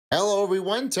Hello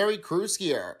everyone, Terry Crews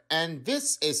here, and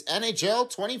this is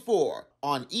NHL 24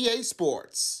 on EA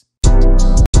Sports. Hi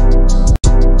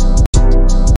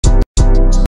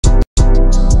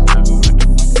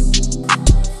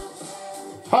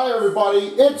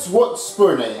everybody, it's Wood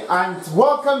Spoonie, and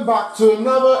welcome back to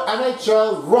another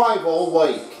NHL Rival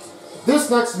Week. This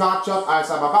next matchup,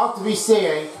 as I'm about to be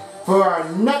seeing, for our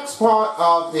next part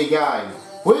of the game.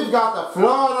 We've got the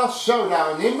Florida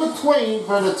Showdown in between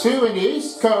for the two in the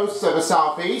East Coast of the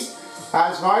Southeast,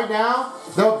 as right now,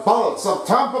 the Bullets of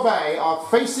Tampa Bay are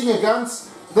facing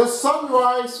against the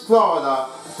Sunrise, Florida,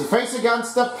 to face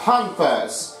against the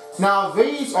Panthers. Now,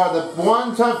 these are the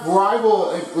one-tough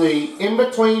rivalry in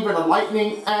between for the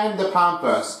Lightning and the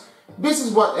Panthers. This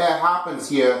is what happens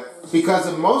here, because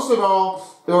in most of all,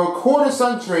 the quarter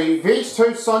century, these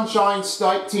two Sunshine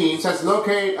State teams has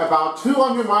located about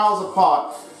 200 miles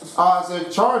apart as the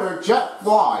charter jet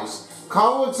flies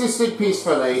coexisted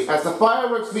peacefully as the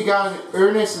fireworks began in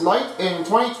earnest late in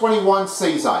 2021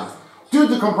 season. Due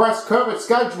to compressed COVID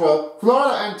schedule,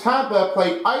 Florida and Tampa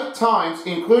played 8 times,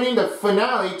 including the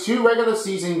finale 2 regular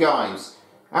season games.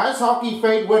 As hockey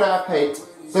fate would have it,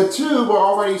 the two were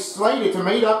already slated to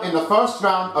meet up in the first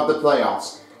round of the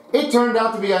playoffs. It turned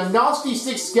out to be a nasty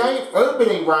 6-game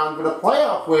opening round for the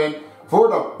playoff win for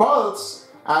the Bullets,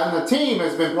 and the team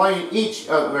has been playing each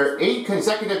of their 8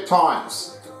 consecutive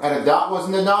times. And if that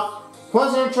wasn't enough,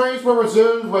 pleasant trades were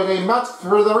resumed where they met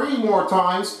 3 more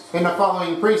times in the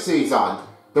following preseason.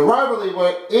 The rivalry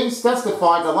was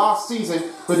intensified the last season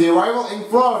with the arrival in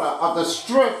Florida of the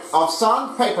strip of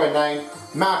sandpaper named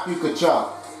Matthew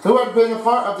Tkachuk, who had been a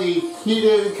part of the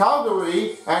heated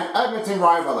Calgary and Edmonton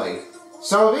rivalry.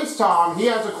 So this time he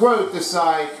has a quote to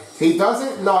say he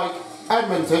doesn't like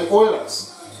Edmonton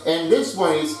Oilers. And this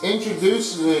one is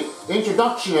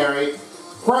introductionary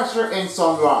pressure in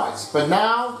Sunrise. But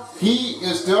now he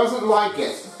doesn't like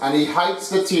it, and he hates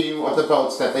the team of the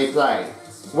Boats that they play.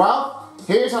 Well,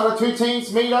 here's how the two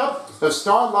teams meet up to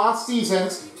start last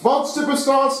season's. Both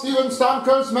superstar Steven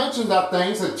Stamkos mentioned that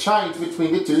things had changed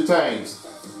between the two teams.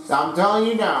 I'm telling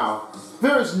you now,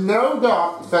 there is no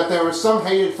doubt that there was some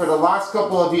hated for the last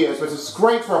couple of years, which is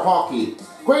great for hockey,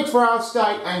 great for our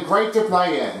state, and great to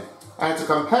play in. And to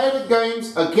competitive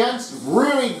games against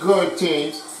really good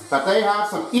teams, that they have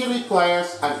some elite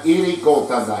players and elite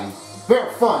goaltending.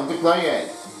 They're fun to play in.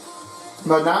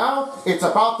 But now, it's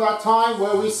about that time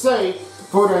where we say,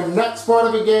 for the next part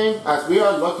of the game, as we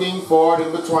are looking forward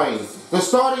in between. The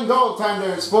starting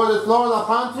goaltenders for the Florida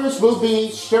Panthers will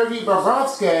be Sergei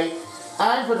Bobrovsky,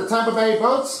 and for the Tampa Bay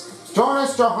Boats,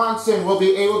 Jonas Johansson will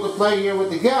be able to play here with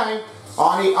the game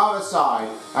on the other side.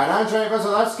 And Andrei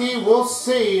Vasilevsky will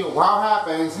see what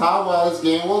happens, how well his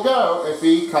game will go if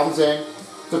he comes in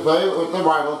to play with the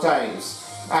rival teams.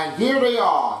 And here they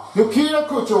are, Nikita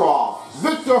Kucherov,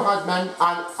 Victor Hedman,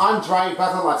 and Andrei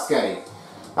Vasilevsky.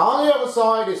 On the other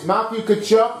side is Matthew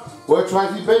Tkachuk, which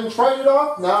has he been traded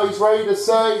off, now he's ready to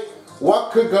say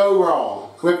what could go wrong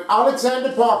with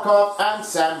Alexander Barkov and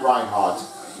Sam Reinhart.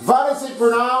 That is it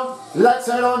for now. Let's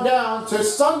head on down to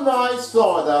Sunrise,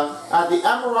 Florida at the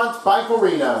Amarant Bank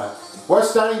Arena. We're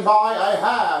standing by. I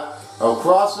have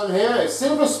across from here a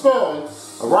silver spoon,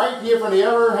 right here from the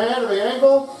other hand of the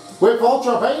angle with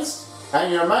Ultra Bass,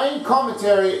 and your main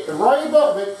commentary right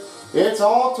above it. It's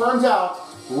all turns out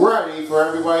ready for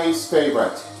everybody's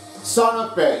favorite,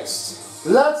 Sonic Bass.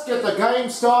 Let's get the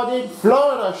game started.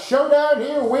 Florida Showdown,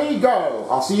 here we go.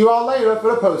 I'll see you all later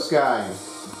for the post game.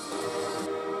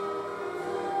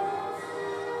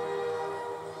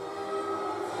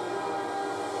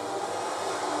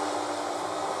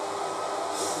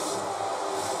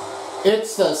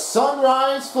 It's the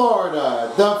Sunrise,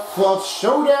 Florida, the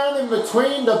showdown in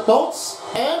between the Bolts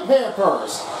and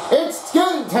Panthers. It's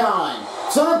game time.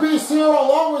 Center Beast here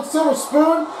along with Silver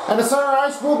Spoon, and the center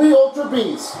ice will be Ultra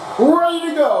Beast. Ready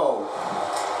to go.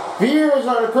 Here is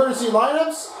our courtesy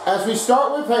lineups as we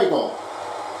start with Hagel.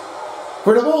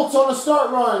 For the Bolts on the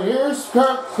start run, here's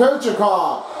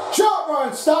Kochikov. Shot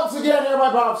run stops again here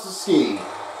by Bobrovsky.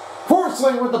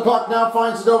 Porcelain with the puck now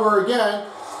finds it over again.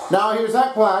 Now here's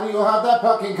Ekblad, he'll have that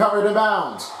puck covered in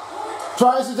bounds.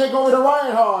 Tries to take over to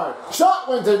Reinhart. Shot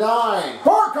went to 9.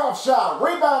 Barkov shot,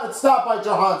 rebounded, stopped by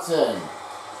Johansson.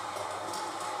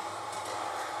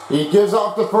 He gives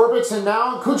off the Perbix, and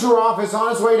now Kucherov is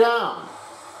on his way down.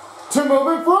 To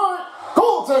move in front,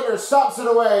 goaltender stops it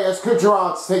away as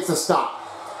Kucherov takes a stop.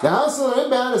 The hustle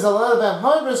inbound is a little bit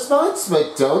hard response,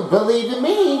 but don't believe in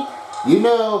me. You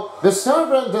know, the start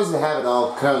run doesn't have it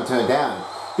all turned down.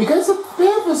 Because the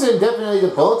Panthers and definitely the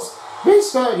Bolts, they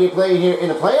started here playing here in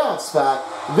a playoff spot.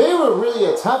 They were really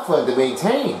a tough one to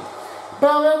maintain.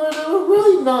 However, they were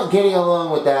really not getting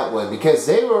along with that one because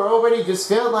they were already just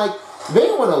felt like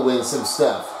they want to win some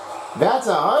stuff. That's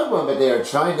a hard one, but they are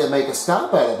trying to make a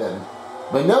stop out of him.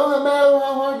 But no matter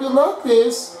how hard your luck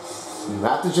is, you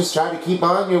have to just try to keep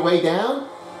on your way down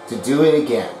to do it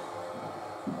again.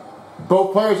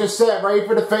 Both players are set, ready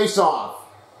for the face-off.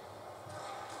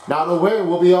 Now the win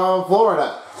will be on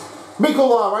Florida.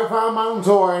 Mikula right behind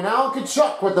Montour, and now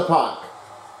Tkachuk with the puck.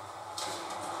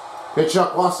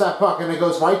 Tkachuk lost that puck, and it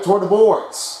goes right toward the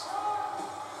boards.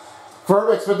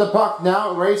 Fervix with the puck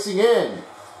now racing in.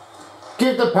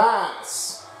 Give the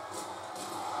pass.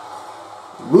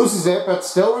 Loses it, but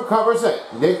still recovers it.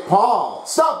 Nick Paul.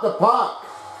 Stop the puck.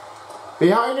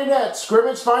 Behind the net,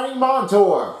 scrimmage finding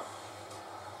Montour.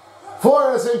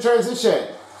 Florida's in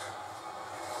transition.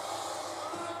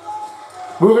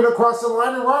 Moving across the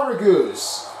line to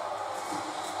Rodriguez.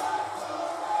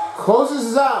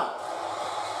 Closes out.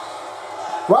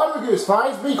 Rodriguez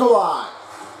finds Mikolai.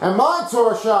 And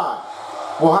Montour shot.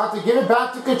 We'll have to give it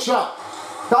back to Tkachuk.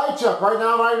 Tkachuk right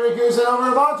now, Rodriguez and over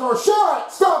to Montour.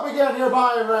 Shot! Stop again here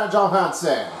by John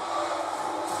Hansen.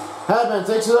 Hedman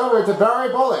takes it over to Barry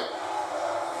Bullock.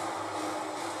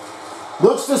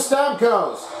 Looks to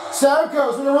Stamkos.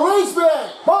 Stamkos with a release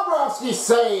big. Bobrovsky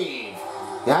save.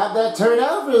 You have that turn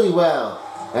out really well.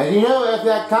 And you know, if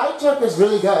that Tkachuk has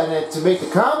really gotten it to make the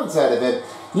comments out of it,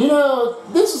 you know,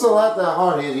 this was a lot the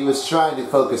hard hit he was trying to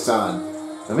focus on.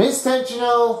 From his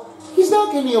intentional, he's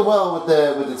not getting it well with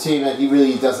the team that he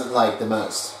really doesn't like the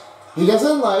most. He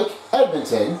doesn't like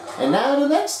Edmonton, and now the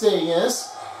next thing is,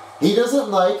 he doesn't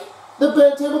like the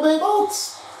Tampa Bay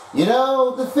Bolts. You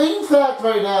know, the thing fact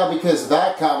right now, because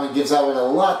that comment gives out a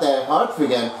lot that hard for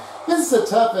him, this is the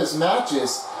toughest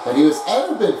matches that he has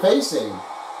ever been facing.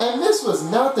 And this was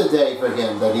not the day for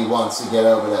him that he wants to get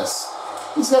over this.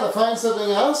 He's got to find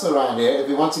something else around here if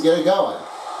he wants to get it going.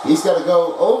 He's got to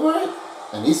go over it,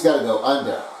 and he's got to go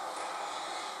under.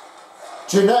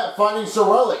 Jeanette finding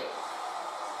Sorelli.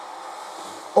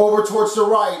 Over towards the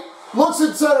right. Looks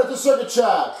in center to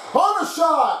Sergachev. On a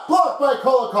shot! Blocked by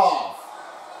Kulikov.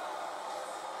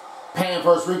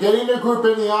 Panthers regaining their group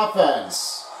in the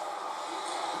offense.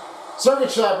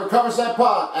 Sergachev recovers that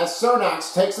puck as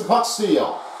Cernak takes the puck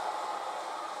steal.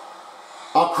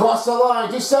 Across the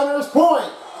line to center's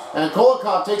point. And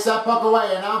Kulikov takes that puck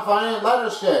away and now finding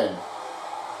Ledershin.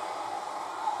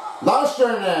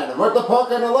 Ledershin with the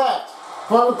puck on the left.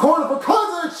 From the corner for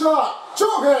Cousins shot.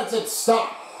 Johansson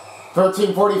stop.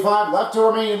 13:45 left to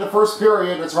remain in the first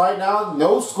period. It's right now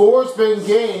no score's been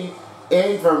gained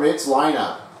in from its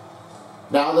lineup.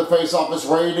 Now the faceoff is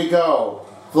ready to go.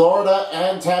 Florida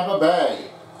and Tampa Bay.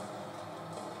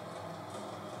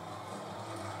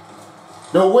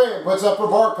 The win puts up for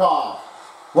Barkov.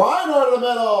 Reinhardt in the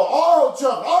middle. Oh,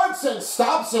 Chuck Arnson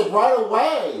stops it right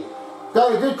away.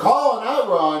 Got a good call on that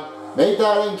run. Make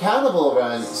that uncountable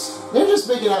runs. They're just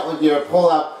making out with your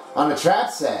pull-up on a trap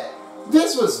set.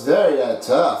 This was very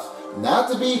tough. Not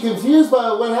to be confused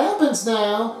by what happens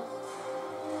now.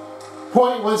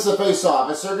 Point wins the face-off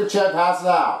as Sergachev passes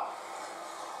out.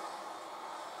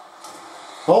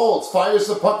 Holtz fires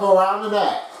the puck around the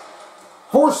net.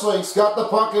 Forslink's got the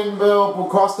puck and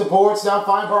across the boards. Now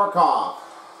find Barkov.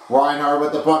 Reinhardt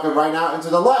with the puck and right out into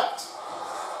the left.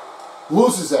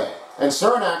 Loses it. And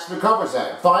Cernak recovers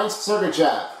it. Finds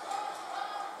Sergachev.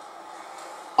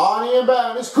 On the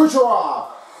inbound is Kucherov.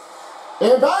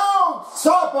 Inbound!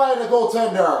 Stopped by the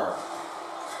goaltender.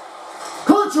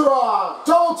 Kucherov!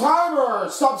 Double timer!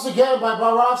 Stops again by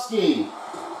Bobrovsky.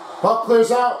 Puck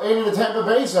clears out into the Tampa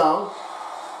Bay zone.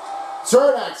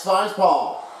 Cernak finds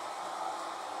Paul.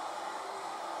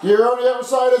 Here on the other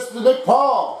side is Nick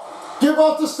Paul. Give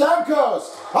off to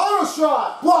Stamkos. Auto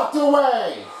shot! Blocked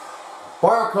away.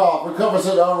 Barkov recovers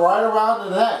it right around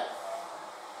the net.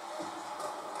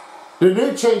 The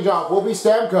new change-off will be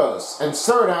Stamkos and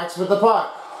Cernak with the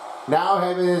puck. Now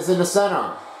Hedman is in the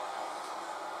center.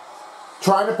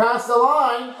 Trying to pass the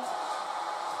line.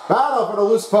 Battle for the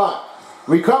loose puck.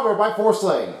 Recovered by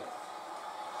Forsling.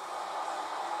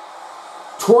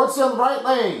 Towards the right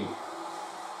lane.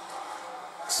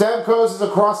 Stamkos is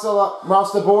across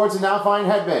the boards and now find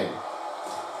Hedman.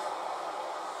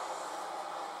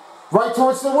 Right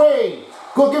towards the wing.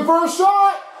 Looking for a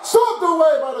shot. Stopped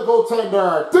away by the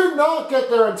goaltender. Did not get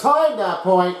there in time that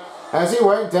point as he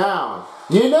went down.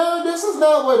 You know, this is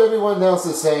not what everyone else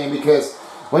is saying, because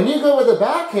when you go with a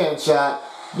backhand shot,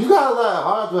 you got a lot of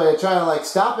hardware to try to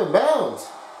stop and bounce.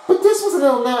 But this was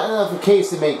not enough of a case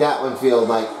to make that one feel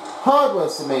like hard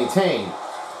was to maintain.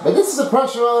 But this is a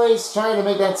pressure release trying to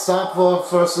make that stop for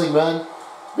first league run.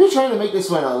 They're trying to make this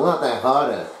one a lot that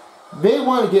harder. They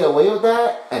want to get away with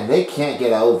that, and they can't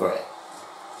get over it.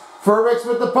 Furbex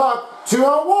with the puck.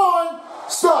 2-on-1.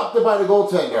 Stopped by the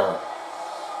goaltender.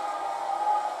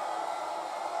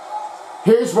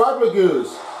 Here's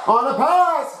Rodriguez. On a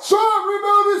pass. Shot.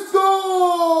 Rebound and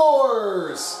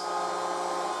scores.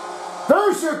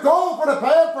 There's your goal for the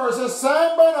Panthers as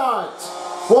Sam Bennett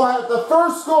will have the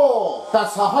first goal.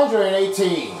 That's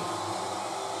 118.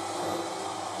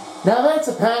 Now that's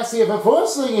a pass here, but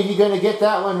fortunately if you're going to get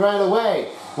that one right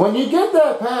away. When you get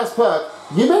that pass puck,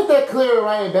 you make that clear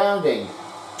right and bounding.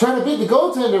 Trying to beat the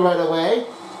goaltender right away,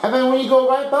 and then when you go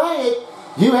right by it,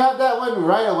 you have that one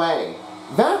right away.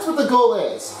 That's what the goal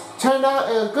is. Turned out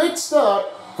a good start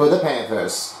for the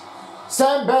Panthers.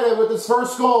 Sam Bennett with his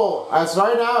first goal, as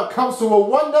right now it comes to a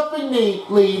 1-0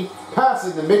 lead,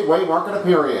 passing the midway mark of the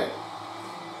period.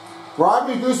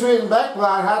 Rodriguez and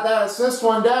Beckblad had that assist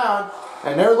one down,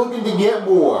 and they're looking to get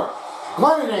more.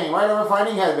 Glendening right over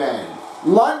fighting headman.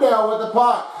 Lundell with the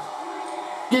puck.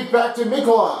 Get back to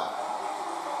Mikola.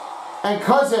 And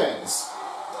Cousins.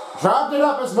 Dropped it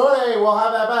up as Mode will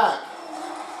have that back.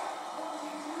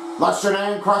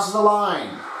 Lusternan crosses the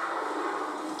line.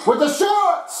 With the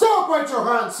shot! Stop by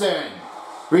Johansson!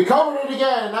 Recovered it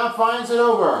again and now finds it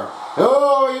over.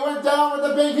 Oh, he went down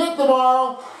with a big hit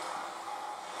tomorrow.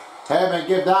 Hammond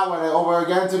give that one over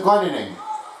again to Glendening.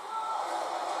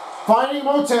 Finding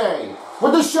Mote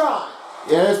with the shot.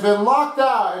 It has been locked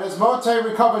out and as Mote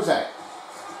recovers it.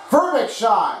 Furbeck's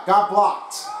shot got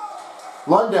blocked.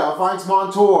 Lundell finds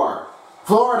Montour.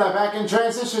 Florida back in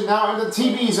transition now in the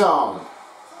TV zone.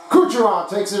 Kucherov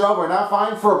takes it over, now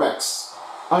finds Furbeck's.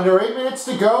 Under 8 minutes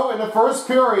to go in the first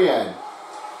period.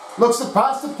 Looks to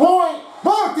pass the point.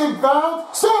 Blocked and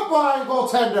found. Stop by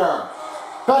goaltender.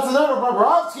 That's another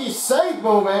Bobrovsky save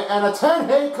movement and a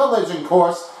 10-hit collision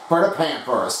course for the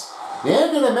Panthers. They're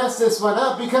going to mess this one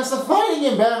up because the fighting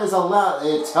inbound is a lot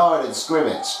hard in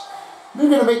scrimmage. We're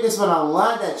going to make this one a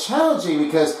lot challenging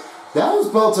because those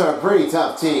Bolts are a pretty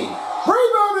tough team.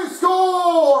 Rebounding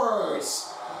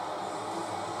scores!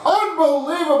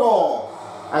 Unbelievable!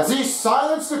 As he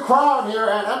silenced the crowd here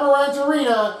at Emirates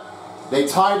Arena, they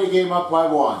tied the game up by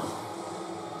 1.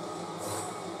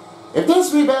 If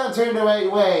this rebound turned the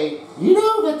right way, you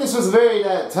know that this was very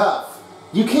tough.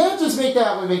 You can't just make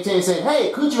that one maintain and say,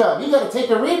 hey, Kucherov, you got to take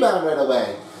a rebound right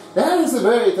away. That is a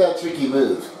very tricky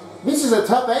move. This is a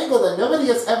tough angle that nobody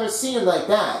has ever seen like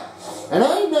that. And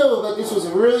I know that this was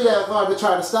really hard to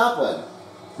try to stop him.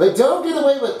 But don't get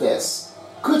away with this.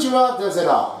 Kucherov does it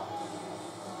all.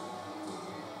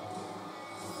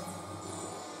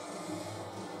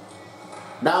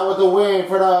 Now with the win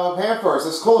for the Panthers,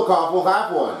 as Kulikov will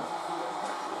have one.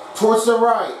 Towards the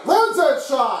right. Lands that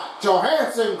shot.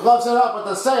 Johansson gloves it up with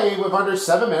the save with under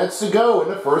 7 minutes to go in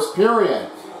the first period.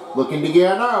 Looking to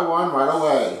get another one right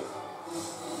away.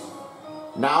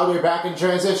 Now they're back in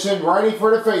transition, ready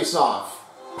for the face-off.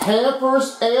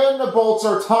 Panthers and the Bolts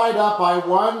are tied up by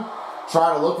 1.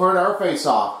 Try to look for another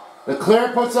face-off. The clear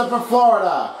puts up for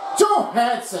Florida.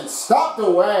 Johansson stopped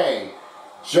away.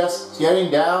 Just getting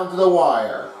down to the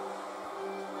wire.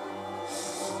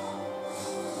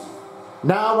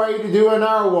 Now ready to do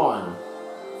another one.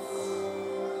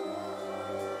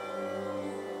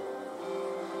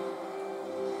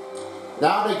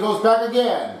 Now it goes back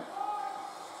again.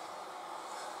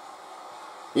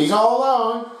 He's all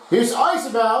alone. Here's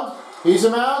Eisenbound. He's a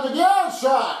mound again.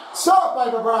 Shot. Stopped by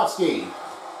Bobrovsky.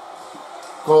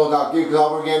 Kolodov gives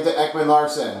over again to Ekman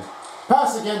Larson.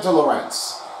 Pass again to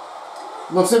Lawrence.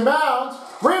 Looks inbound.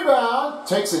 Rebound.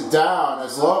 Takes it down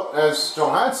as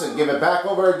Johansson give it back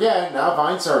over again. Now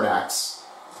finds Cernax.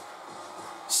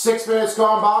 6 minutes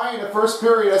gone by in the first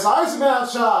period as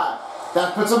Eisenbound shot.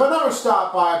 That puts him another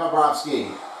stop by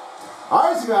Bobrovsky.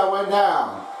 Eisenbound went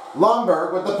down.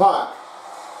 Lundberg with the puck.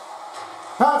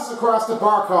 Pass across to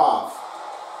Barkov.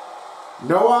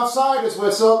 No offside is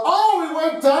whistled. Oh, he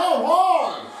went down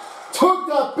hard. Took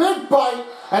the big bite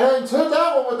and then took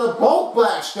that one with the bolt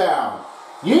flash down.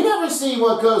 You never see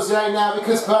what goes right now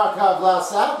because Barkov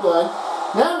lost that one.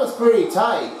 That was pretty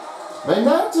tight. But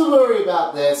not to worry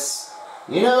about this.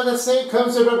 You know the same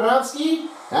comes to Bobrovsky?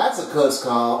 That's a close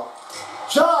call.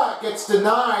 Shot gets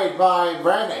denied by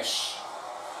Vranish.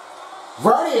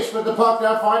 Vranish with the puck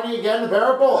now finding again the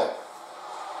barrel bullet.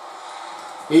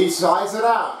 He slides it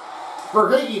out.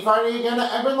 Verhage fighting again to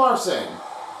Ekman Larson.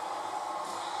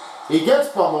 He gets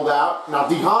pummeled out. Now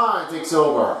DeHaan takes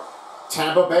over.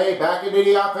 Tampa Bay back into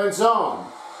the offense zone.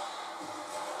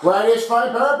 Radish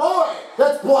finds Paraboy.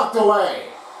 That's blocked away.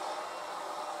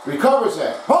 Recovers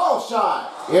it. Ball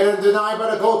shot. Hit and denied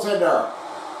by the goaltender.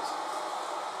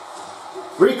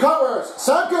 Recovers.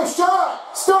 Sanko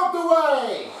shot. Stopped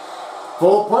away.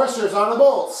 Full pressures on the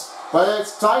Bolts. But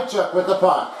it's Tychuk with the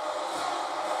puck.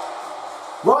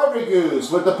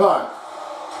 Rodriguez with the punt.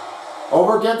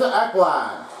 Over again to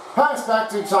Ekblad. Pass back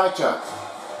to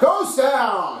Zaitchuk. Goes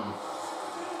down.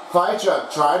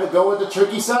 Zaitchuk trying to go with the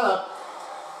tricky setup.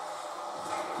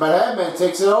 But Edmund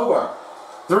takes it over.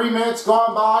 3 minutes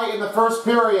gone by in the first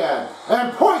period.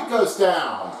 And point goes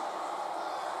down.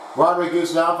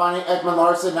 Rodriguez now finding Ekman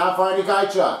Larson, now finding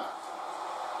Zaitchuk.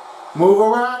 Move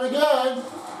around again.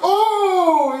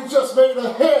 Oh, he just made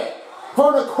a hit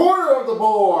from the corner of the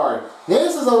board.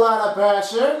 This is a lot of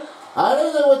pressure. I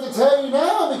don't know what to tell you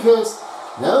now because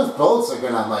those bolts are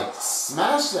going to like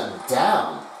smash them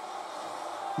down.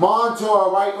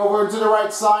 Montour right over into the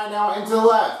right side now into the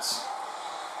left.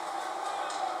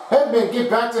 Hedman get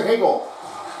back to Hagel.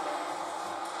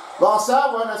 Lost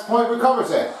that one as Point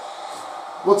recovers it.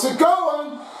 Looks it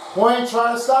going. Point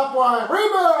trying to stop one.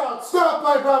 Rebound! Stopped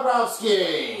by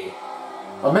Bobrovsky.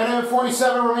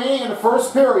 1:47 remaining in the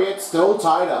first period. Still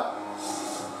tied up.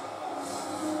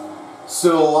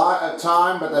 Still a lot of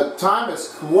time, but the time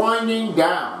is winding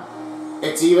down.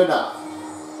 It's even up.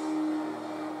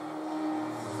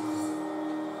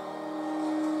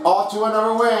 Off to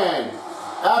another win.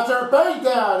 After a bang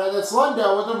down, and it's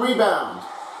Lundell with the rebound.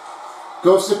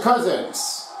 Goes to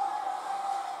Cousins.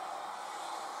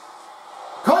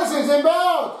 Cousins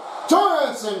inbound!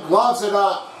 Johansson gloves it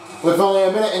up with only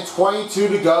 1:22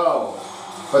 to go.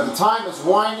 But the time is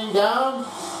winding down,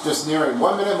 just nearing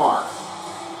 1 minute mark.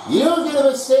 You don't get a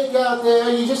mistake out there,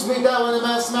 you just make that one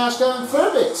the smash down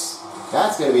Furbix.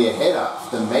 That's going to be a hit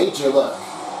off, the major look.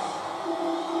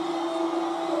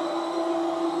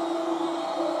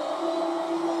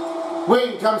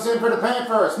 Wing comes in for the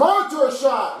Panthers. Montour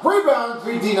shot. Rebound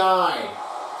 3D9.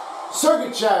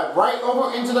 Sergachev right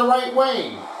over into the right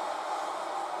wing.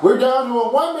 We're down to a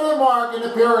 1 minute mark in the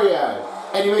period.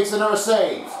 And he makes another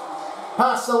save.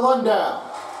 Pass to Lundell.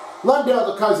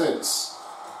 Lundell to Cousins.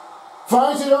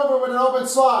 Finds it over with an open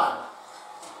slot.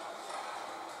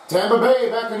 Tampa Bay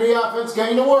back in the offense,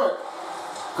 getting to work.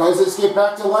 Cousins get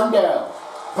back to Lundell.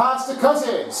 Pass to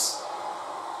Cousins.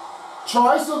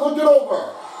 Tries to look it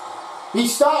over. He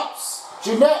stops.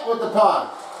 Jeanette with the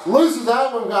puck. Loses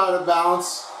that one out of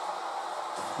balance.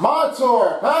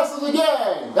 Montour passes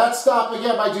again. That's stopped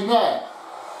again by Jeanette.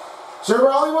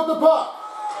 Cirelli with the puck.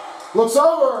 Looks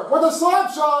over with a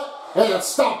slap shot. And it's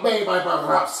stopped made by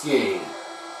Bobrovsky.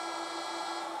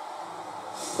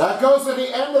 That goes to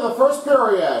the end of the first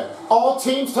period. All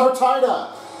teams are tied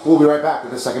up. We'll be right back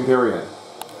with the second period.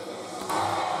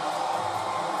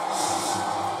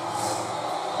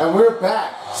 And we're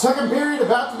back. Second period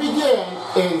about to begin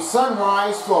in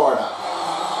Sunrise, Florida.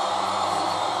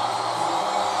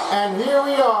 And here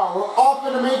we are. We're off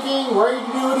in the making, ready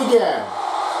to do it again.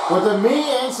 With the me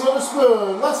and Silver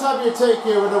Spoon, let's have your take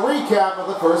here with a recap of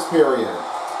the first period.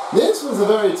 This was a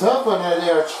very tough one and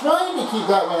they're trying to keep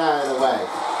that one out of the way.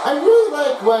 I really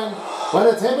like when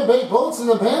the Tampa Bay Bolts and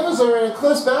the Panthers are in a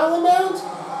close battle amount,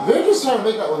 they're just trying to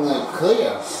make that one look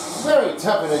clear. It's very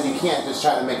tough and you can't just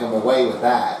try to make them away with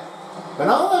that. But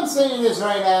all I'm saying is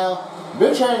right now,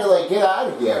 they're trying to get out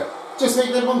of here. Just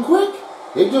make that one quick.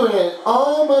 They're doing it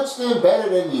all much better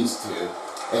than used to.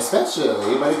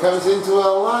 Especially when it comes into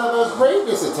a lot of a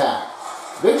greatness attack.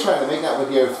 They're trying to make that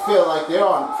one here feel like they're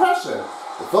on pressure.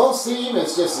 The full seam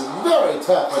is just very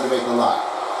tough when they make a lot.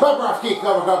 Bobrovsky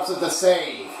comes with the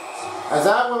save. As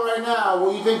that one right now,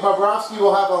 will you think Bobrovsky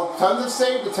will have a ton of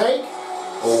save to take?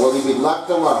 Or will he be left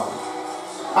alone?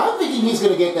 I'm thinking he's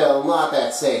going to get a lot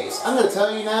that saves. I'm going to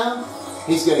tell you now,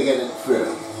 he's going to get it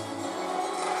through.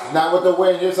 Now with the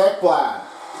win, here's Ekblad.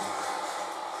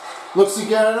 Looks to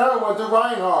get another one to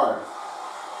Reinhardt.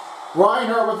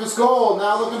 Reinhardt with his goal,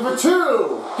 now looking for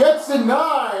 2. Gets the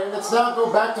 9, and it's now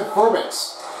go back to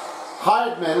Furbix.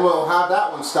 Heidman will have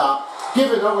that one stopped.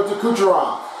 Give it over to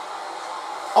Kucherov.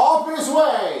 Off in his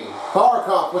way.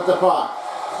 Barkov with the puck.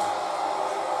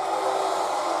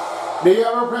 The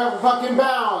other puck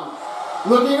inbound.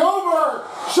 Looking over.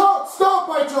 Shot stopped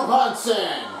by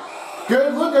Johansson.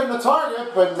 Good look at the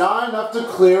target, but not enough to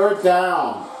clear it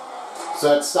down.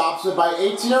 So it stops it by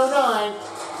 18:09.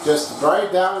 Just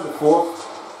right down in the fourth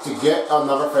to get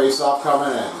another face-off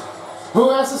coming in. Who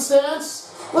has the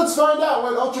stance? Let's find out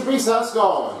what Ultra Beast has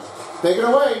going. Take it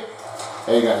away.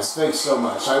 Hey guys, thanks so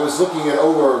much. I was looking it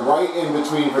over right in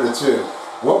between for the two.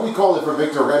 What we call it for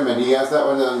Victor Redmond, he has that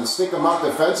one on the stick him up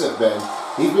defensive bend.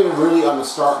 He's been really on the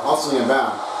start hustling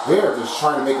about. They're just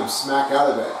trying to make him smack out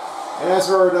of it. And as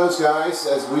for those guys,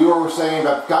 as we were saying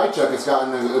about Zaitchuk has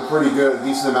gotten a pretty good,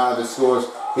 decent amount of his scores.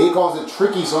 He calls it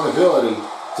tricky zone ability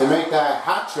to make that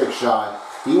hat trick shot.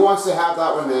 He wants to have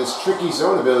that one in his tricky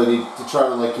zone ability to try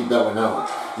to like keep that one out.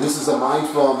 This is a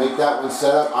mindful, make that one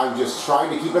set up. I'm just trying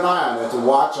to keep an eye on it, to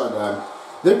watch on them.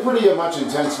 They're pretty much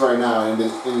intense right now into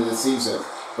the season.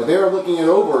 But they were looking it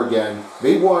over again.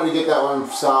 They wanted to get that one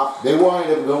stopped. They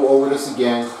wanted to go over this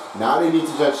again. Now they need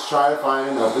to just try to find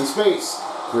an open space.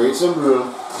 Create some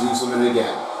room, do something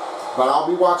again. But I'll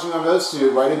be watching on those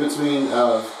two, right in between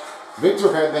Victor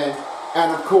Hedman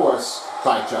and, of course,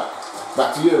 Chuck.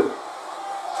 Back to you.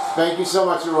 Thank you so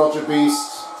much, your Ultra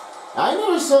Beast. I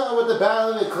never saw what the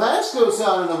Battle of the Clash goes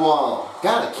on the wall.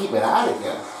 Gotta keep it out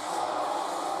again.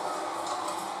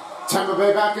 Tampa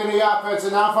Bay back in the offense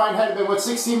and now find Hedman with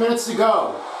 16 minutes to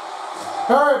go.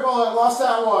 Hurry, Bullet, lost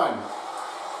that one.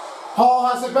 Hall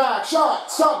has it back.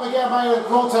 Shot. Stop again by the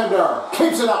goaltender.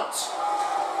 Keeps it out.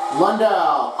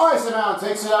 Lundell. Eisenhower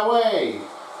takes it away.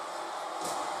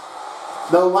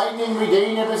 The Lightning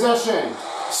regain their possession.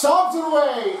 Stops it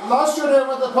away. Lustrad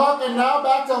with the puck and now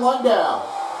back to Lundell.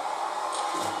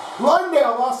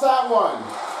 Lundell lost that one.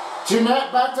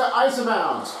 Jeanette back to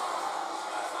Eisenhower.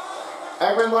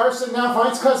 Edwin Larson now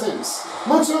finds Cousins.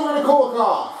 Looks over to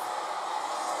Kulikov.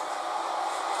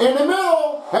 In the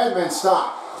middle, Hedman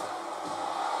stopped.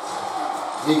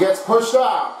 He gets pushed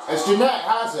out as Jeanette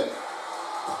has it.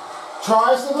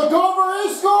 Tries to look over,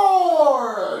 he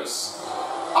scores!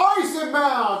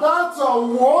 Eisenhower, that's a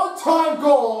one-time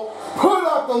goal. Put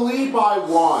up the lead by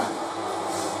 1.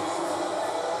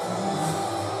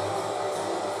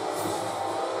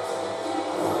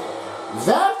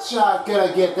 That shot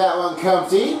gonna get that one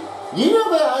comfy. You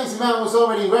know that Eisenhower was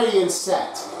already ready and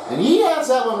set. And he has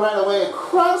that one right away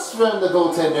across from the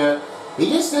goaltender.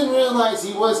 He just didn't realize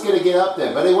he was gonna get up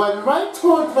there. But it went right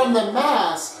toward from the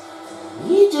mask.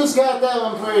 He just got that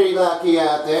one pretty lucky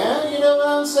out there. You know what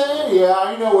I'm saying? Yeah,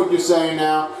 I know what you're saying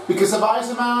now. Because of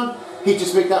Eisenhower, he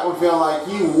just make that one feel like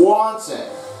he wants it.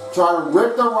 Try to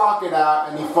rip the rocket out,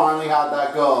 and he finally had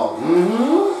that goal.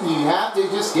 You have to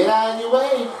just get out of your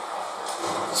way.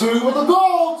 2 with the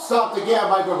goal. Stopped again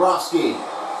by Bobrovsky.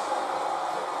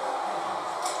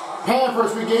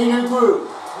 Panthers regain their group.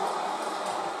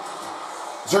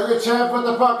 Sergachev with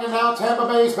the puck, and now Tampa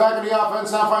Bay's back in the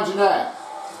offense. Now finds Jeanette.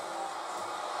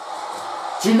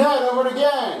 Jeanette over it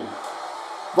again.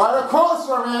 Right across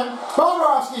from him.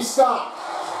 Bobrovsky stopped.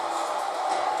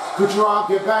 Kucherov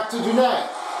get back to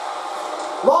Jeanette.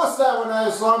 Lost that one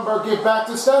as Lundberg get back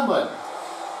to Stenlund.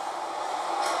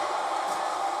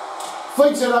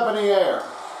 Flings it up in the air.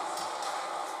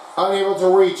 Unable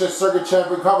to reach as Sergachev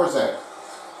recovers it.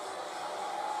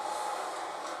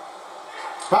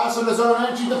 Passing his own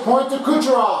entry to point to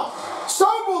Kucherov.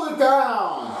 Stumbled it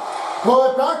down.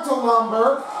 Pull it back to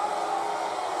Lundberg.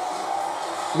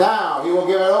 Now he will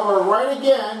give it over right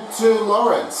again to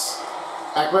Lawrence.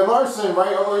 Ekman Larson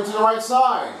right over into the right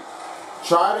side.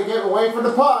 Try to get away from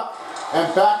the puck.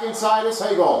 And back inside is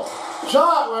Hagel.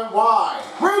 Shot went wide.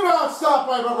 Rebound stopped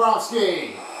by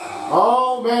Bobrovsky.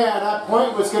 Oh man, that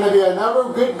point was going to be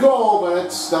another good goal, but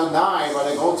it's denied by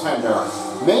the goaltender.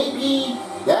 Maybe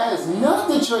that is not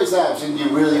the choice option you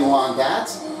really want that.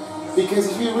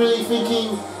 Because if you're really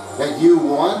thinking that you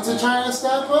want to try to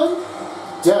stop one,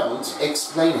 don't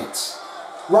explain it.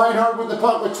 Reinhardt with the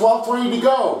puck with 12:20 to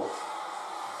go.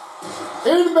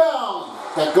 Inbound.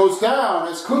 That goes down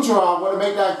as Kucherov want to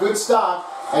make that good stop.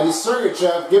 And as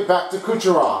Sergachev get back to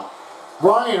Kucherov.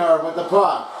 Reinhardt with the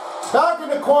puck. Back in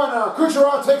the corner.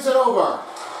 Kucherov takes it over.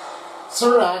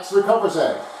 Surax recovers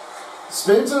it.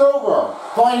 Spins it over.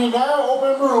 Finding now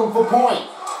open room for point.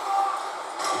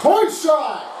 Point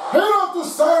shot. Hit off the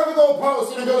side of the goal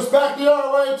post, and it goes back the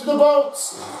other way to the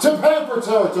boats, to Panther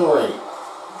territory.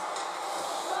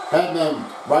 Hedman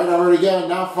right over it again,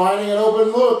 now finding an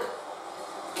open look.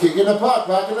 Kicking the puck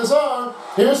back in his arm.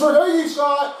 Here's Verhaeghe's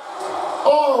shot.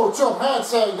 Oh,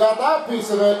 Johansson got that piece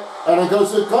of it, and it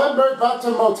goes to Glenberg back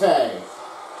to Mote.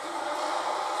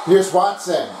 Here's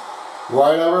Watson.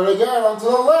 Right over it again, onto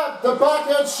the left. The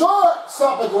backhand shot.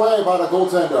 Stopped away by the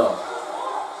goaltender.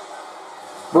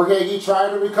 Verhaeghe tried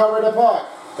to recover the puck.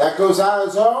 That goes out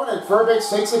of zone, and Furbix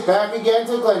takes it back again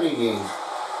to Glendening.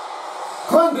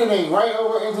 Glendening right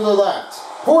over into the left.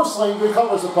 Porcelain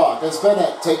recovers the puck as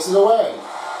Bennett takes it away.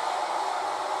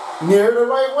 Near the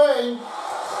right wing.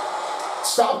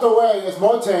 Stopped away as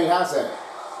Mote has it.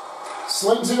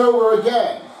 Slings it over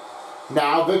again.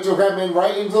 Now Victor Hedman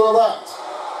right into the left.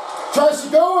 Tries to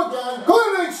go again.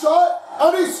 Glendening shot.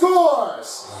 And he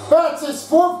scores! That's his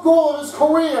 4th goal of his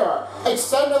career.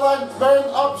 Extended line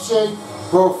option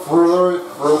for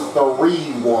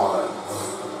 3-1.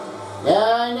 Yeah,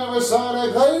 I never saw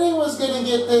that Glendening was going to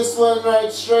get this one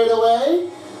right straight away.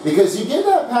 Because you give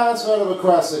that pass right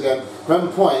across again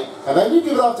from point, and then you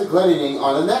give it off to Glendening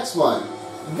on the next one.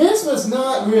 This was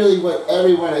not really what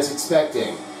everyone is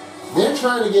expecting. They're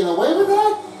trying to get away with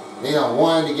that. They don't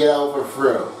want to get over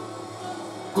through.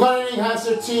 Glendening has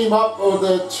their team up with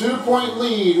a 2-point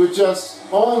lead with just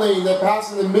only the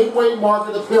passing the midway mark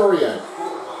of the period.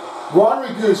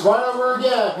 Rodriguez right over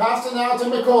again, passing out to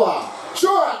Mikula.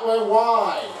 Shot went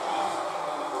wide.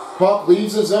 Puck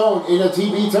leaves the zone into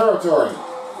TB territory.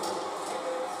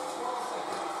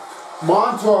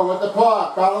 Montour with the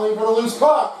puck, battling for the loose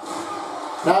puck.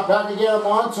 Now back again,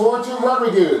 Montour to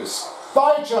Rodriguez.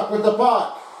 Thaychuk with the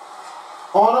puck.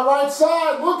 On the right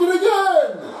side, looking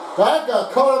again. That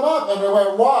got cut him up and it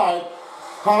went wide.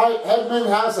 High, Edmund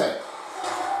has it.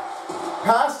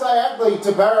 Pass diagonally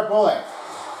to Barrett Bullock.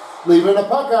 Leaving the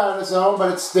puck out of the zone,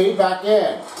 but it stayed back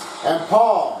in. And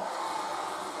Paul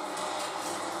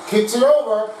kicks it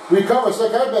over, recovers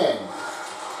like Edmund.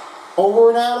 Over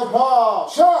and out of Paul.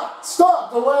 Shot!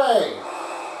 Stopped away!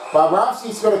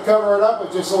 Bobrovsky's going to cover it up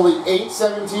with just only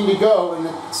 8:17 to go in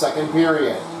the second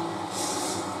period.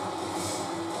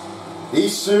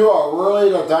 These two are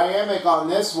really the dynamic on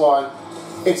this one.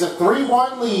 It's a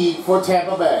 3-1 lead for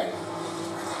Tampa Bay.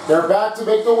 They're back to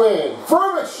make the win.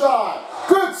 Fervich shot!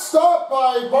 Good stop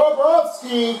by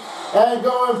Bobrovsky and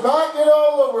going back and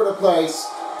all over the place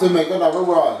to make another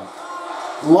run.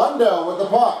 Lundell with the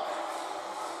puck.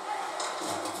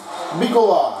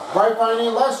 Mikula, right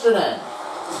finding Lesternen.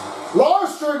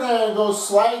 Lesternen goes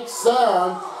slides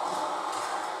down.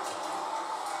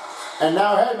 And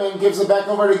now Hedman gives it back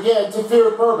over again to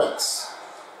Fear Perbix.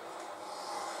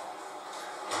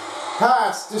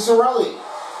 Pass to Cirelli.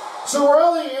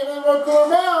 Cirelli in the rookie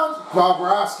mound.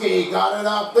 Bobrovsky got it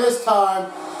up this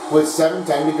time with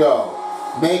 7:10 to go.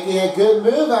 Making a good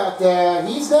move out there.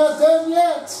 He's not done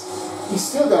yet. He's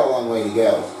still got a long way to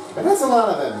go. But that's a lot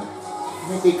of them.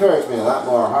 Make the encouragement a lot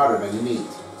more harder than you need.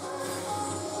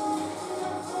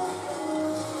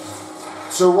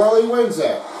 Cirelli wins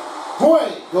it.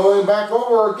 Point going back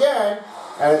over again,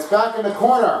 and it's back in the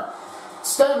corner.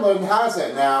 Stenlund has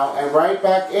it now, and right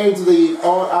back into the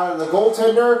out of the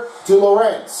goaltender to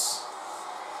Lorentz.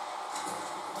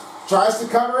 Tries to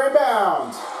cover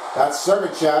inbound. That's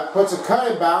Sergachev, puts a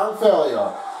cut inbound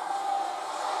failure.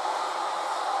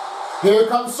 Here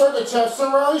comes Sergachev,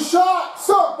 Cirelli shot!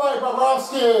 Stopped by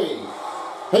Bobrovsky!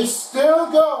 He's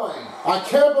still going. I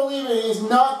can't believe it, he's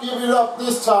not giving it up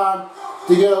this time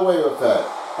to get away with it.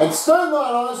 And Stenlund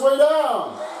on his way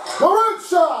down. Lorentz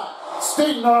shot!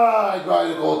 Denied by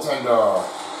the goaltender.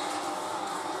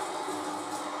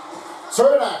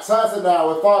 Cernak has it now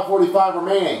with 5:45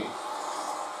 remaining.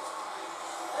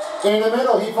 In the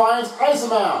middle, he finds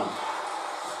Eisenman.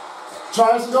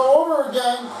 Tries to go over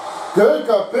again. Good,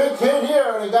 got big hit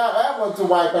here, and he got that one to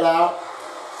wipe it out.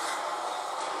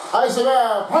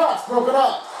 Eisenman, pass broken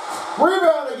up.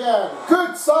 Rebound again.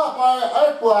 Good stop by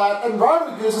Ekblad, and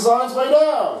Rodriguez is on his way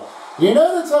down. You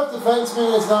know the tough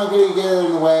defenseman is not going to get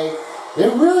in the way. They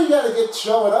really got to get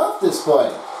showing off this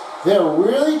play. They're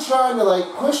really trying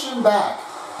to push him back.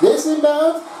 This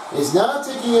inbound is not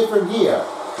taking it from here.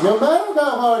 No matter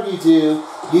how hard you do,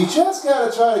 you just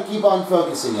got to try to keep on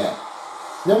focusing it.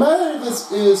 No matter if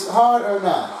this is hard or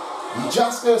not, you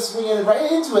just got to swing it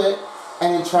right into it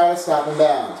and then try to stop him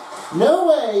bound. No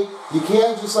way you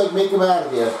can't just make him out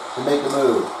of here and make a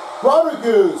move.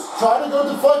 Rodriguez trying to go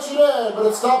deflection in, but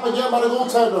it's stopped again by the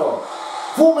goaltender.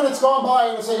 4 minutes gone by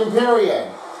in the second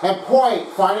period. And Point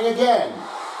finding again.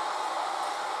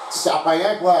 Stopped by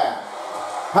Ekblad.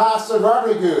 Pass to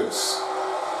Rodriguez.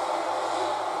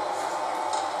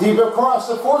 Deep across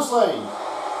the force lane.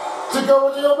 To go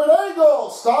with the open angle.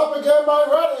 Stop again by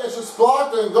Reddy. It's just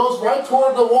blocked and goes right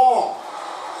toward the wall.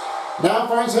 Now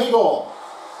finds Hagel.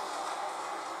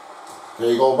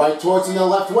 Hagel right towards in the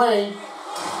left wing.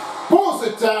 Pulls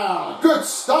it down. Good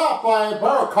stop by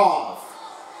Barakov.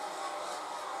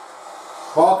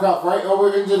 Barakov right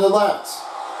over into the left.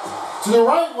 To the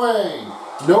right wing.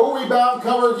 No rebound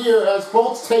covered here as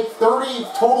Bolts take 30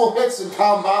 total hits in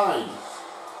combined.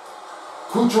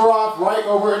 Kucherov right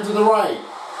over into the right.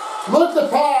 Look at the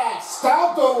pass.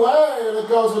 Stopped away and it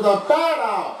goes with a bat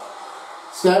out.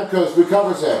 Stamkos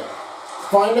recovers it.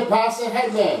 Find a pass to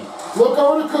Hedman. Look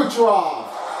over to Kucherov.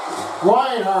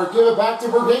 Reinhardt give it back to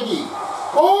Verhaeghe.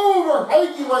 Oh,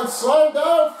 Verhaeghe went slammed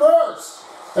down first.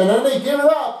 And then they give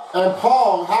it up, and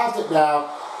Paul has it now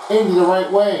into the right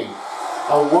wing.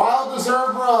 A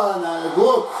wild-deserved run, a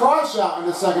little crush out in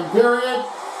the second period,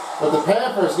 but the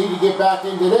Panthers need to get back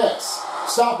into this.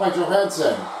 Stopped by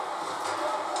Johansson.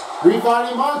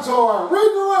 Refinding Montour.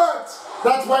 Redirect!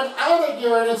 That's went out of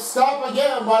here, and it's stopped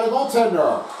again by the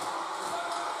goaltender.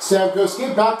 Stamkos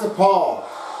give back to Paul.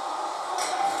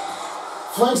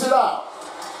 Flings it out.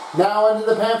 Now into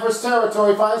the Panthers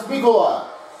territory finds Mikkola.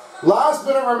 Last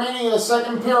minute remaining in the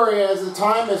second period as the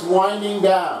time is winding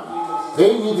down.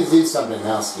 They need to do something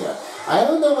else here. I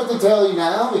don't know what to tell you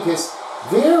now because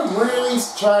they're really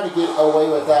trying to get away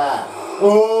with that.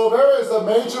 Oh, there is a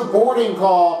major boarding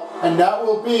call, and that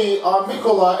will be on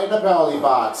Mikkola in the penalty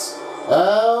box.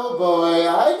 Oh boy,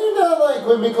 I do not like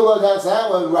when Mikkola does that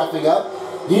one roughing up.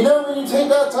 You know when you take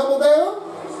that tumble down?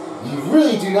 You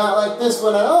really do not like this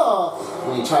one at all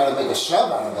when you try to make a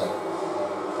shove out of it.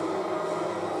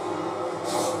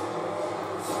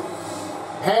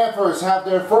 Panthers have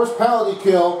their first penalty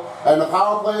kill, and the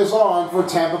power play is on for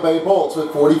Tampa Bay Bolts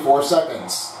with 44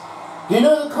 seconds. You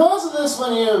know, the cause of this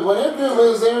one here, whenever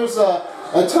there's a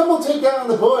tumble takedown on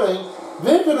the boarding,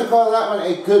 they're going to call that one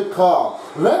a good call.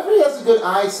 The referee has a good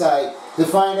eyesight to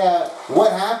find out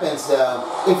what happens, though,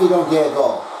 if you don't get a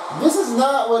goal. This is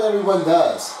not what everyone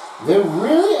does. They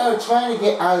really are trying to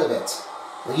get out of it.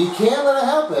 But you can't let it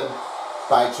happen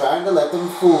by trying to let them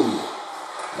fool you.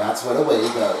 That's where the way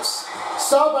it goes.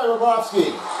 Stop by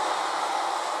Bobrovsky.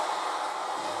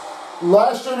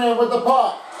 Lashton in with the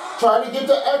puck. Try to get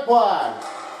to Ekblad.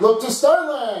 Look to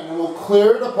Sterling and will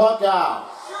clear the puck out.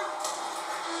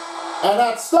 And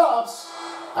that stops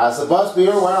as the buzz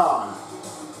beater went on.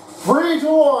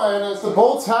 3-1 as the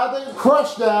Bolts have it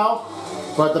crushed now,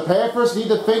 but the Panthers need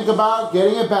to think about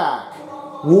getting it back.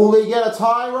 Will they get a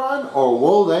tie run or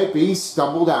will they be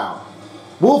stumbled out?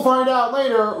 We'll find out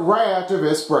later right after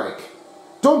this break.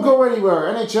 Don't go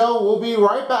anywhere. NHL will be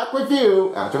right back with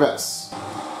you after this.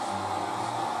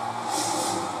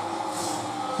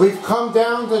 We've come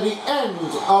down to the end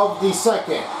of the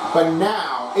second, but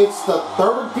now it's the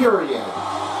third period.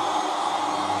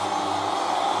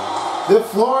 The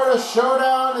Florida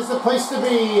Showdown is the place to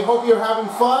be. Hope you're having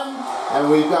fun. And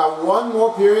we've got one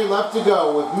more period left to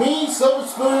go with me, Silver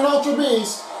Spoon, and Ultra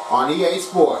Beast on EA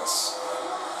Sports.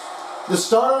 The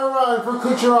starter run for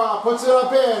Kucherov puts it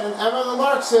up in, and Evan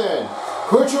Larson.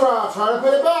 Kucherov trying to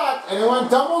put it back, and it went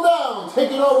double down,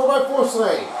 taken over by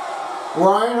Forsley.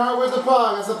 Reinhardt with the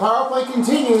puck as the power play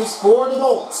continues for the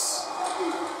Bolts.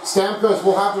 Stamkos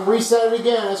will have to reset it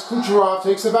again as Kucherov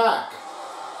takes it back.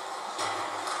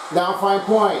 Now fine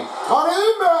point. On an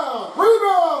inbound!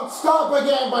 Rebound! Stop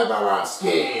again by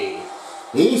Bobrovsky.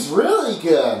 He's really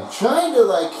good. Trying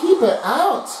to keep it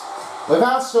out.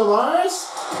 Without Stellaris,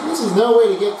 this is no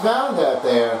way to get found out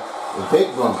there. A big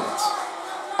moment.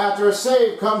 After a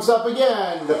save comes up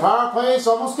again. The power play is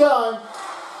almost done.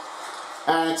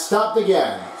 And it's stopped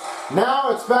again. Now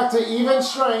it's back to even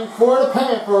strength for the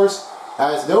Panthers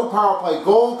as no power play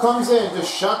goal comes in to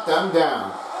shut them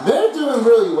down. They're doing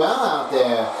really well out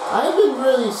there. I've been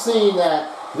really seeing that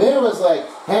there was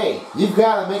hey, you've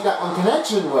got to make that one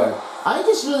connection work. I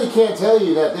just really can't tell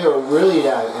you that they were really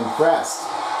that impressed.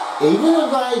 Even if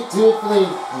I definitely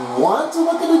want to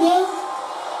look at it again,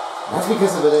 that's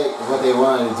because of what they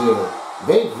wanted to do.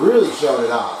 They've really shown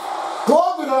it off.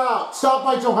 Gloved it out! Stopped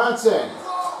by Johansson.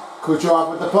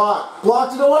 Kucherov with the puck.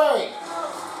 Blocked it away.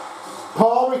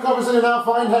 Paul recovers it and now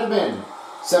find Hedman.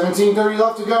 17:30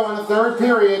 left to go in the third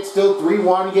period. Still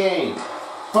 3-1 game.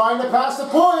 Find the pass to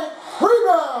point.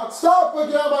 Rebound! Stop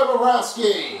again by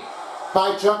Bobrovsky.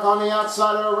 By Chuck on the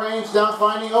outside of the range. Now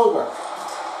finding over.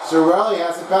 Cirelli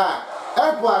has it back.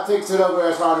 Ekblad takes it over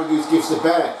as Rodriguez gives to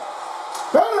Bennett.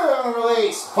 Bennett on the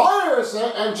release. Fires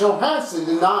it and Johansson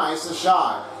denies the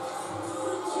shot.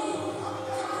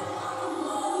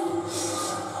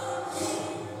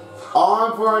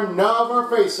 On for another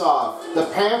face-off. The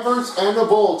Panthers and the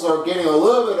Bolts are getting a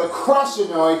little bit of crush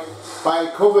annoyed by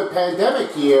a COVID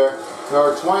pandemic year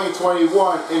for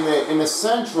 2021 in the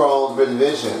Central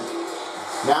Division.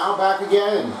 Now back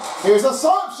again. Here's a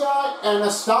slap shot and a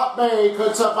stop made.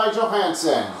 Cuts up by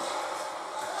Johansson.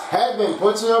 Hedman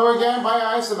puts it over again by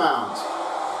Isamount.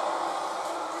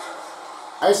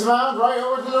 Isamount right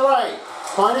over to the right.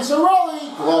 Finding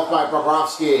Cirelli. Gloved by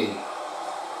Bobrovsky.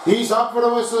 He's up for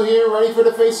the whistle here, ready for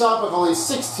the face-off with only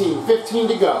 16:15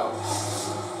 to go.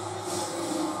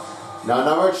 Now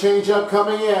another change-up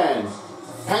coming in.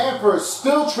 Panthers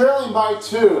still trailing by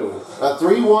 2. A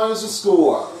 3-1 is the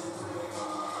score.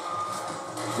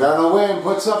 Darnell Wynn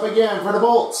puts up again for the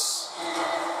Bolts.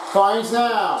 Finds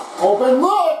now. Open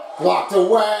look. Blocked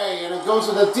away, and it goes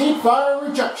with a deep fire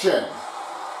rejection.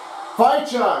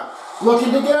 Fajchuk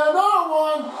looking to get another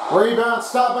one. Rebound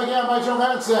stop again by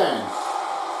Johansson.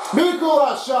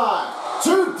 Mikkola shot.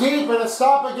 Too deep and a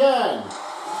stop again.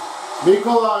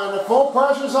 Mikkola and the full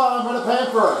pressure's on for the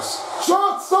Panthers.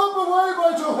 Shot stop away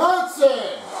by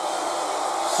Johansson.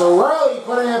 Cirelli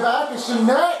putting it back into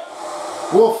net.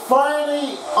 will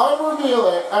finally unreveal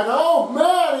it, and oh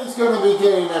man, he's going to be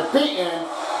getting it beaten,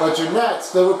 but Jeanette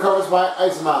still recovers by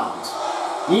Ice Mound.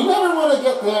 You never want to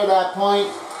get there at that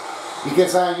point,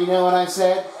 because you know what I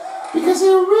said? Because they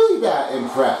were really that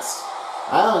impressed.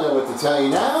 I don't know what to tell you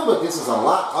now, but this is a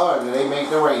lot harder than they make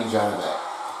the range out of it.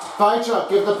 Kaichuk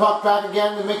gives the puck back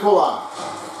again to Mikula.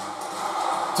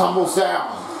 Tumbles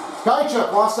down.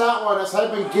 Kaichuk lost that one as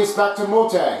Hedman gives back to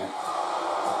Mote.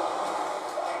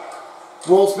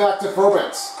 Rolls back to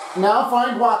Furbix. Now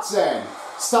find Watson.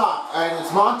 Stop, and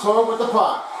it's Montour with the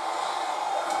puck.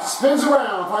 Spins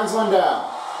around, finds Lundell.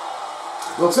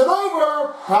 Looks it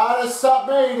over. Had a stop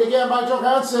made again by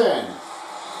Johansson.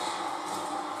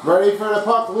 Ready for the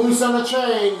puck loose on the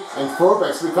chain, and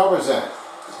Furbix recovers it.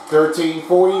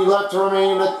 13:40 left to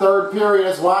remain in the third period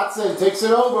as Watson takes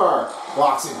it over.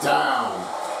 Blocks it down.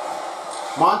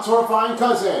 Montour finds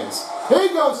Cousins. He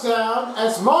goes down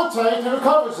as Monte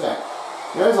recovers it.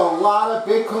 There's a lot of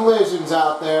big collisions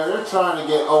out there. They're trying to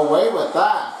get away with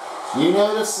that. You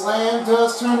know the slam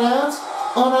does turn out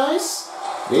on ice?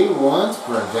 They want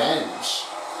revenge.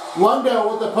 Lundell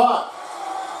with the puck.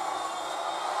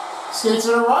 Skates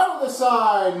it around the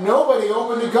side. Nobody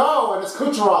open to go, and it's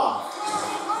Kucherov.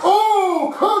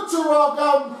 Oh, Kucherov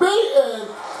got beaten.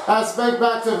 That's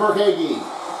back to Verhage.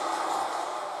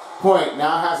 Point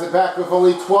now has it back with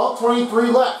only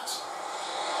 12:23 left.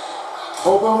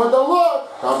 Open with the look.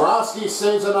 Bobrovsky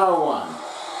saves another one.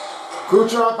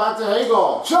 Kucherov back to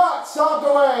Hagel. Shot stopped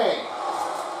away.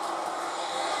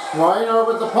 Reiner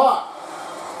with the puck.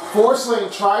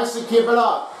 Forsling tries to keep it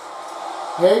up.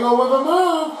 Hagel with a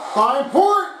move. Fine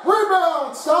port.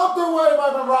 Rebound. Stopped away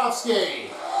by Bobrovsky.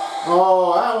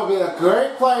 Oh, that would be a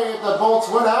great play if the Bolts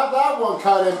would have that one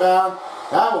cut inbound.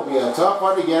 That would be a tough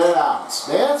one to get it out.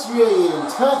 That's really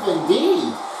tough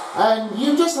indeed. And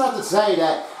you just have to say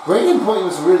that Braden Point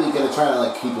was really going to try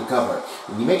to keep it covered.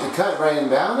 When you make the cut right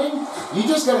inbounding, you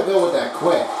just got to go with that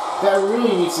quick. That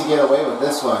really needs to get away with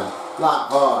this one. Not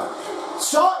hard.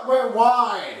 Shot went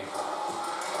wide.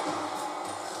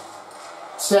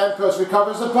 Stamkos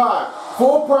recovers the puck.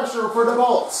 Full pressure for the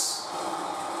Bolts.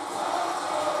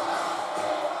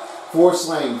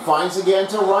 Forsling finds again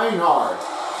to Reinhardt.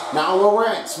 Now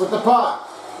Lorentz with the puck.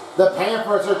 The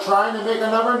Panthers are trying to make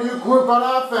another new group on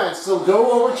offense to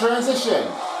go over transition.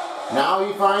 Now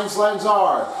he finds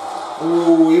Lenzard.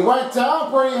 Ooh, he went down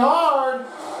pretty hard.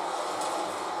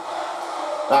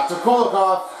 Back to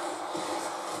Kulikov.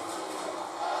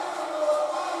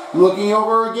 Looking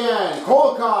over again.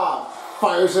 Kulikov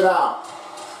fires it out.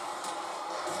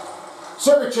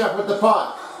 Sergachev with the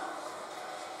puck.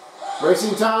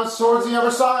 Racing towns towards the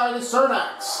other side is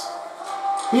Cernax.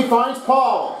 He finds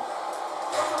Paul.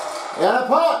 And a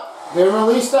puck. They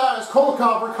release that as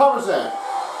Kulikov recovers it.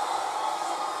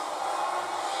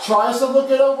 Tries to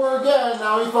look it over again.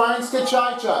 Now he finds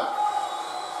Kachaichuk.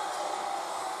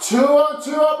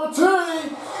 2-on-2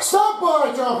 opportunity. Stopped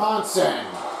by Johansson.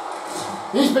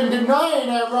 He's been denying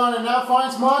that run and now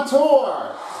finds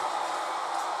Montour.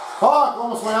 Puck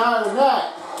almost went out of the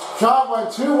net. Shot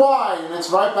went too wide and it's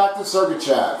right back to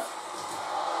Sergachev.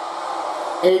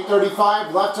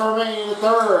 8:35 left to remain in the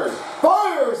third.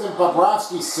 Fires and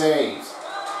Bobrovsky saves.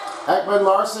 Ekman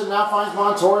Larson now finds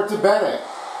Montour to Bennett.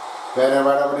 Bennett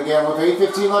right over it again with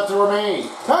 8:15 left to remain.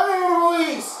 Penalty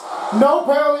release. No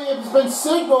penalty has been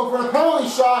signaled for the penalty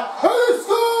shot. And he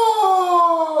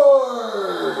scores!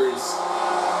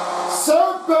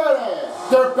 Sir Bennett.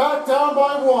 They're back down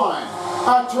by one.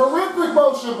 A terrific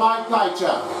motion by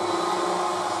Kaichuk.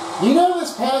 You know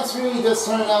this pass really does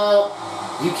turn out.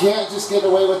 You can't just get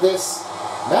away with this.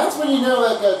 That's when you know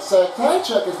that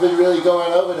Kaichuk has been really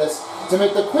going over this to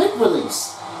make the quick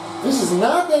release. This is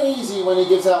not that easy when he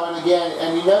gives that one again,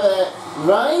 and you know that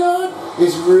Reinhardt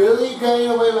is really getting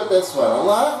away with this one. A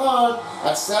lot hard,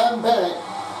 as Sam Bennett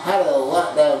had a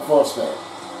lot down enforcement.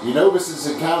 You know this is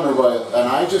a counter, and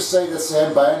I just say that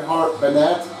Sam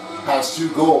Bennett has 2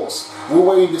 goals. We're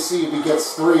waiting to see if he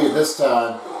gets 3 this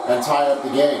time and tie up the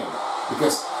game.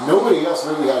 Because nobody else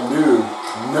really knew.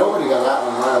 Nobody got that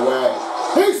one right away.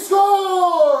 He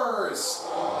scores!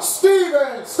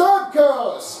 Steven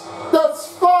Stamkos! That's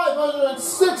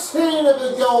 516 of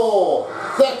the goal!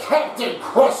 The captain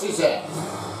crushes it!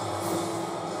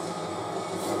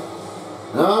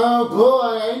 Oh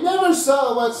boy, I never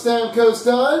saw what Stamkos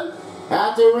done.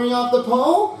 After ring off the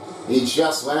pole, he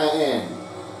just went in.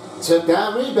 Took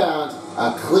that rebound,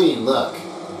 a clean look.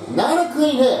 Not a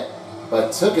clean hit,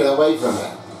 but took it away from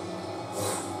him.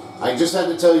 I just had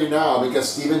to tell you now because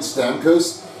Steven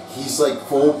Stamkos, he's like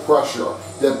full pressure.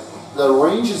 The the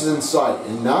range is in sight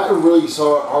and not a really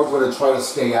so hard way to try to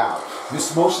stay out.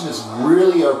 This motion is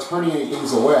really turning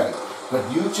things away. But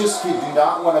you just do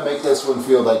not want to make this one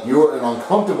feel like you're in an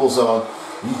uncomfortable zone.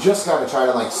 You just got to try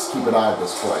to keep it out of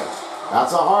this play.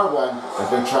 That's a hard one that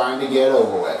they're trying to get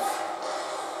over with.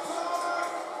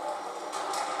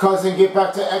 Cousin get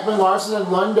back to Ekman Larson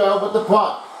and Lundell with the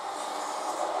puck.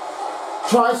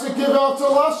 Tries to give out to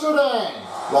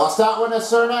Lusterden. Lost that one as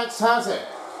Cernak has it.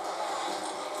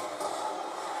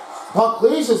 Puck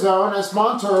leaves his zone as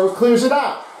Montour clears it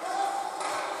out.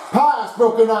 Pass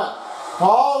broken up.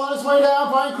 Paul on his way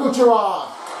down by Kucherov.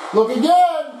 Look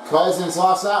again. Cousins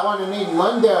lost that one and need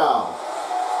Lundell.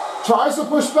 Tries to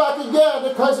push back again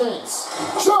to Cousins.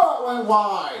 Shot went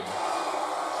wide.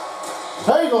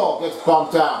 Hagel gets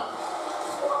bumped out.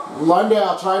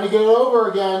 Lundell trying to get it over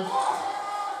again.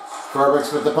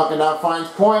 Fredericks with the puck and now finds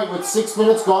Point with 6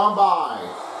 minutes gone by.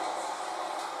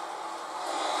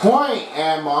 Point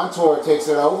and Montour takes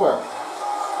it over.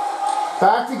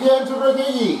 Back again to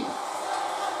Vergigny.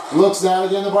 Looks down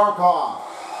again to Barkov.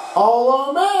 Oh,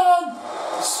 oh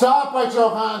man! Stopped by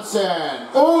Johansson.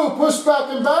 Ooh, push back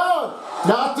and bound.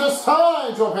 Not this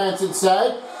time, Johansson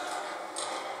said.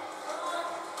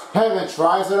 Heaven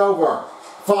tries it over.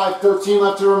 5:13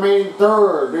 left to remain in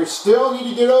third. They still need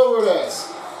to get over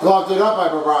this. Locked it up by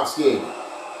Bobrovsky.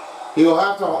 He will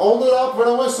have to hold it up for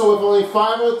the whistle with only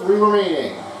 5:03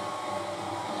 remaining.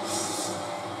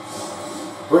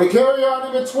 For the carry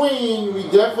on in between, we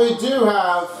definitely do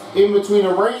have in between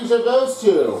a range of those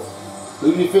two.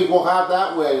 Who do you think will have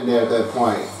that win there at that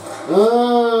point?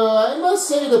 I must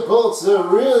say the Bolts are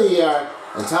really a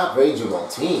top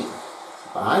rangeable team.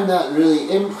 But I'm not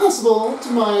really impossible to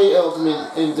my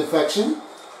ultimate indefection.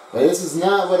 But this is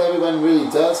not what everyone really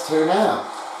does turn out.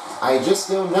 I just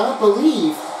do not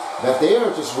believe that they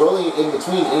are just rolling in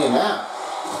between in and out.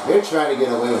 They're trying to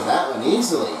get away with that one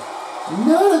easily.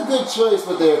 Not a good choice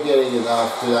what they're getting it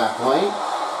up to that point.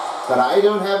 But I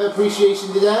don't have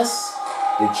appreciation to this.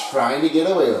 They're trying to get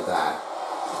away with that.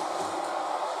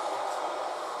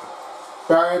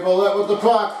 Barry Bullet with the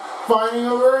puck. Finding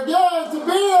over again to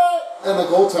beat it. And the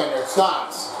goaltender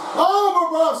stops. Oh,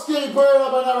 Bobrovsky put it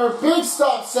up another big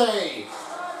stop save.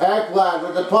 Ekblad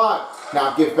with the puck.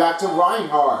 Now give back to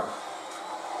Reinhard.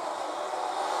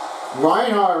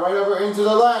 Reinhard right over into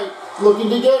the leg. Looking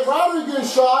to get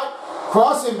Rodriguez shot.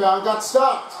 Cross inbound got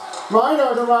stopped.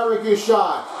 Reinhard to Rodriguez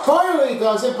shot. Finally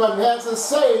does it, but has a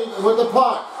save with the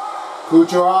puck.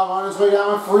 Kucherov on his way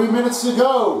down with 3 minutes to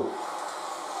go.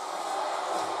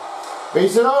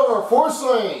 Beats it over.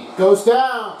 Forsling goes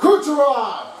down.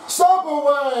 Kucherov. Stop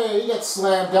away. He gets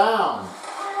slammed down.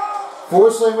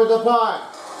 Forsling with the puck.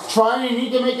 Trying to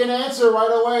need to make an answer right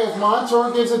away as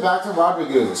Montour gives it back to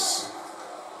Rodriguez.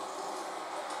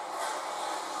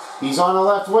 He's on the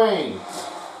left wing.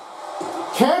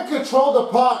 Can't control the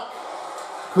puck.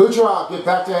 Kucherov get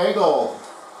back to Hagel.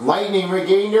 Lightning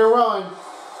regain their run.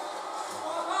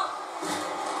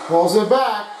 Pulls it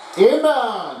back.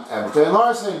 Inbound. Everton and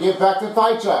Larson get back to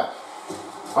Thaichuk.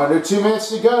 Under 2 minutes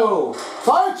to go.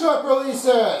 Thaichuk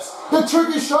releases. The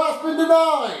tricky shot's been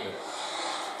denied.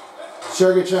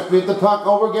 Sergachev beat the puck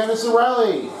over again to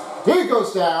Sorelli. He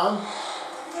goes down.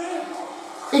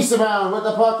 Eastbound with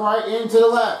the puck right into the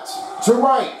left. To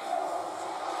right.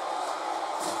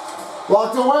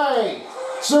 Blocked away.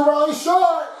 Sorelli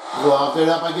short. Blocked it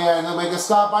up again. They'll make a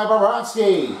stop by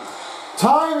Bobrovsky.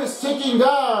 Time is ticking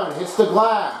down. Hits the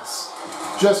glass.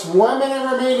 Just 1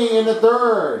 minute remaining in the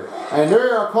third. And they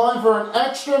are calling for an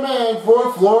extra man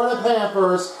for Florida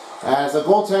Panthers as the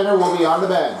goaltender will be on the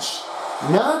bench.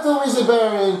 Not always a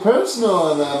very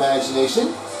personal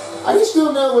imagination. I just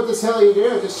don't know what the hell you're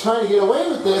doing. Just trying to get away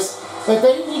with this. But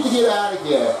they need to get out of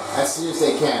here as soon as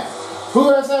they can. Who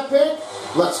has that pick?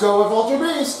 Let's go with Ultra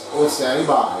Beast. We're standing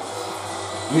by.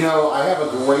 You know, I have a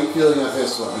great feeling of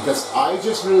this one because I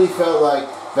just really felt like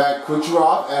that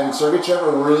Kucherov and Sergachev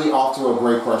are really off to a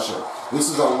great pressure. This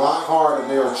is a lot harder.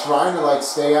 They are trying to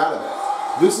stay out of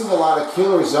it. This is a lot of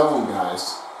killer zone,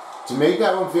 guys. To make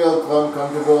that one feel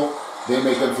uncomfortable, they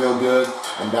make them feel good,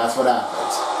 and that's what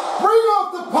happens. Bring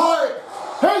off the pipe!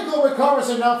 Hagel recovers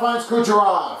and now finds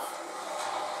Kucherov.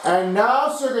 And now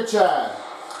Sergachev.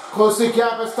 Close to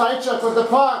gap as Thaichuk with the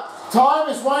puck. Time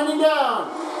is winding down.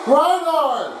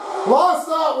 Reinhard lost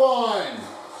that one.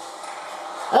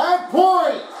 At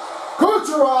point,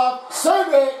 Kucherov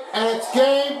sent it, and it's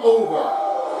game over.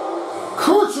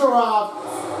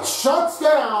 Kucherov shuts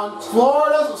down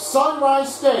Florida's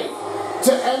Sunrise State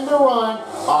to end the run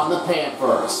on the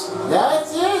Panthers.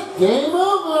 That's it. Game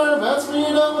over. That's when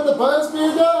you know what the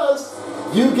Buzzbeer does.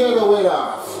 You get a win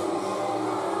off.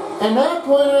 And that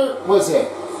pointer was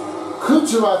it.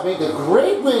 Kucherov made the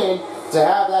great win to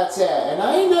have that set. And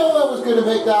I know I was going to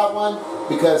make that one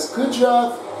because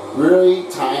Kucherov really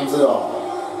times it all.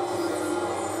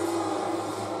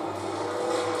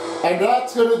 And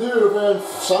that's going to do it in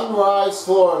Sunrise,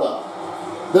 Florida.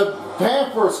 The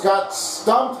Panthers got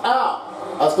stumped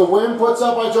out as the win puts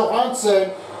up by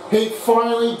Johansson. He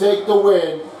finally take the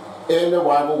win in the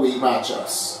rival week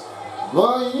matchups.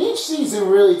 Well, each season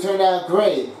really turned out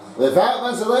great. Without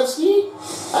Vasilevsky,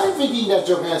 I'm thinking that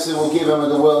Johansson will give him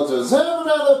the will to have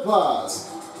another applause.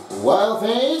 Well,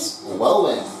 fans, well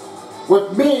win.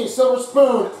 With me, Silver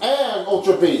Spoon, and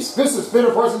Ultra Beast, this has been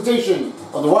a presentation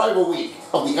of the rival week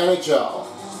of the NHL.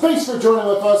 Thanks for joining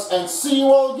with us, and see you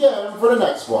all again for the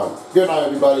next one. Good night,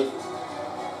 everybody.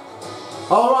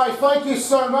 Alright, thank you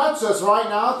so much, as right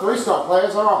now, 3-star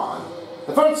players are on.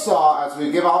 The first star, as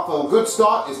we give off a good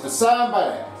start, is the Sam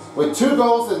Bennett, with 2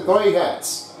 goals and 3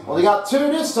 hits. Well, he got 2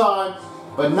 this time,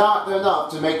 but not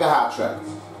enough to make the hat-trick.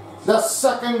 The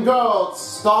second goal,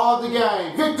 star of the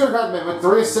game, Victor Hedman with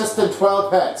 3 assists and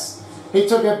 12 hits. He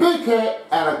took a big hit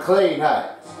and a clean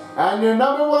hit. And your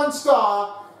number 1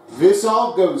 star, this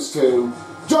all goes to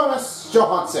Jonas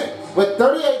Johansson with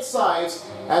 38 saves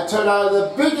and turned out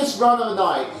the biggest run of the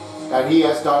night that he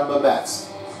has done the best.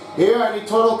 Here are the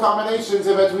total combinations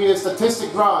in between his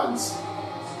statistic runs.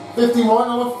 51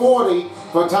 over 40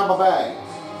 for Tampa Bay.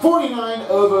 49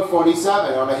 over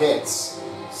 47 on the hits.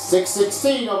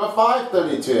 616 over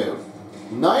 532.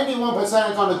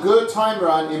 91% on a good time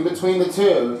run in between the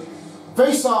two.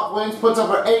 Face-off wins puts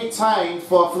over 8 times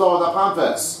for Florida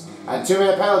Panthers. And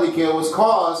 2-minute penalty kill was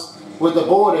caused with the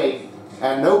boarding,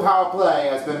 and no power play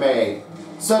has been made.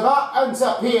 So that ends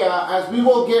up here, as we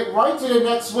will get right to the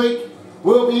next week,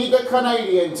 will be the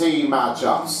Canadian team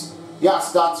matchups.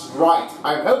 Yes, that's right.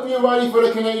 I hope you're ready for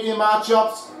the Canadian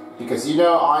matchups, because you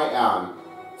know I am.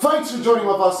 Thanks for joining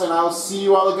with us, and I'll see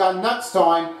you all again next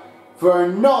time for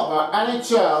another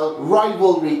NHL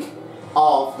rival week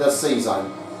of the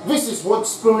season. This is Wood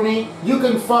Spoonie. You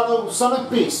can follow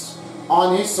Sonic Beast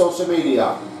on his social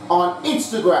media, on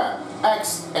Instagram,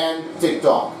 X, and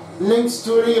TikTok. Links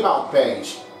to the About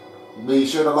page. Be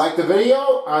sure to like the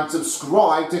video and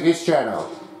subscribe to his channel.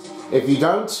 If you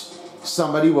don't,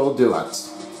 somebody will do it.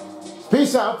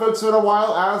 Peace out, folks, for a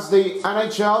while, as the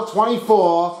NHL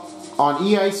 24 on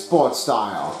EA Sports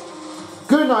Style.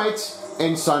 Good night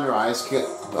in Sunrise. You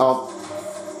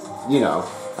know,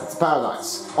 that's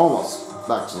paradise. Almost.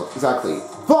 Actually, exactly.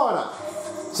 Florida.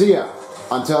 See ya.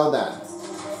 Until then.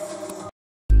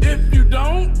 If you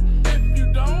don't,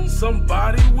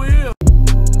 somebody will.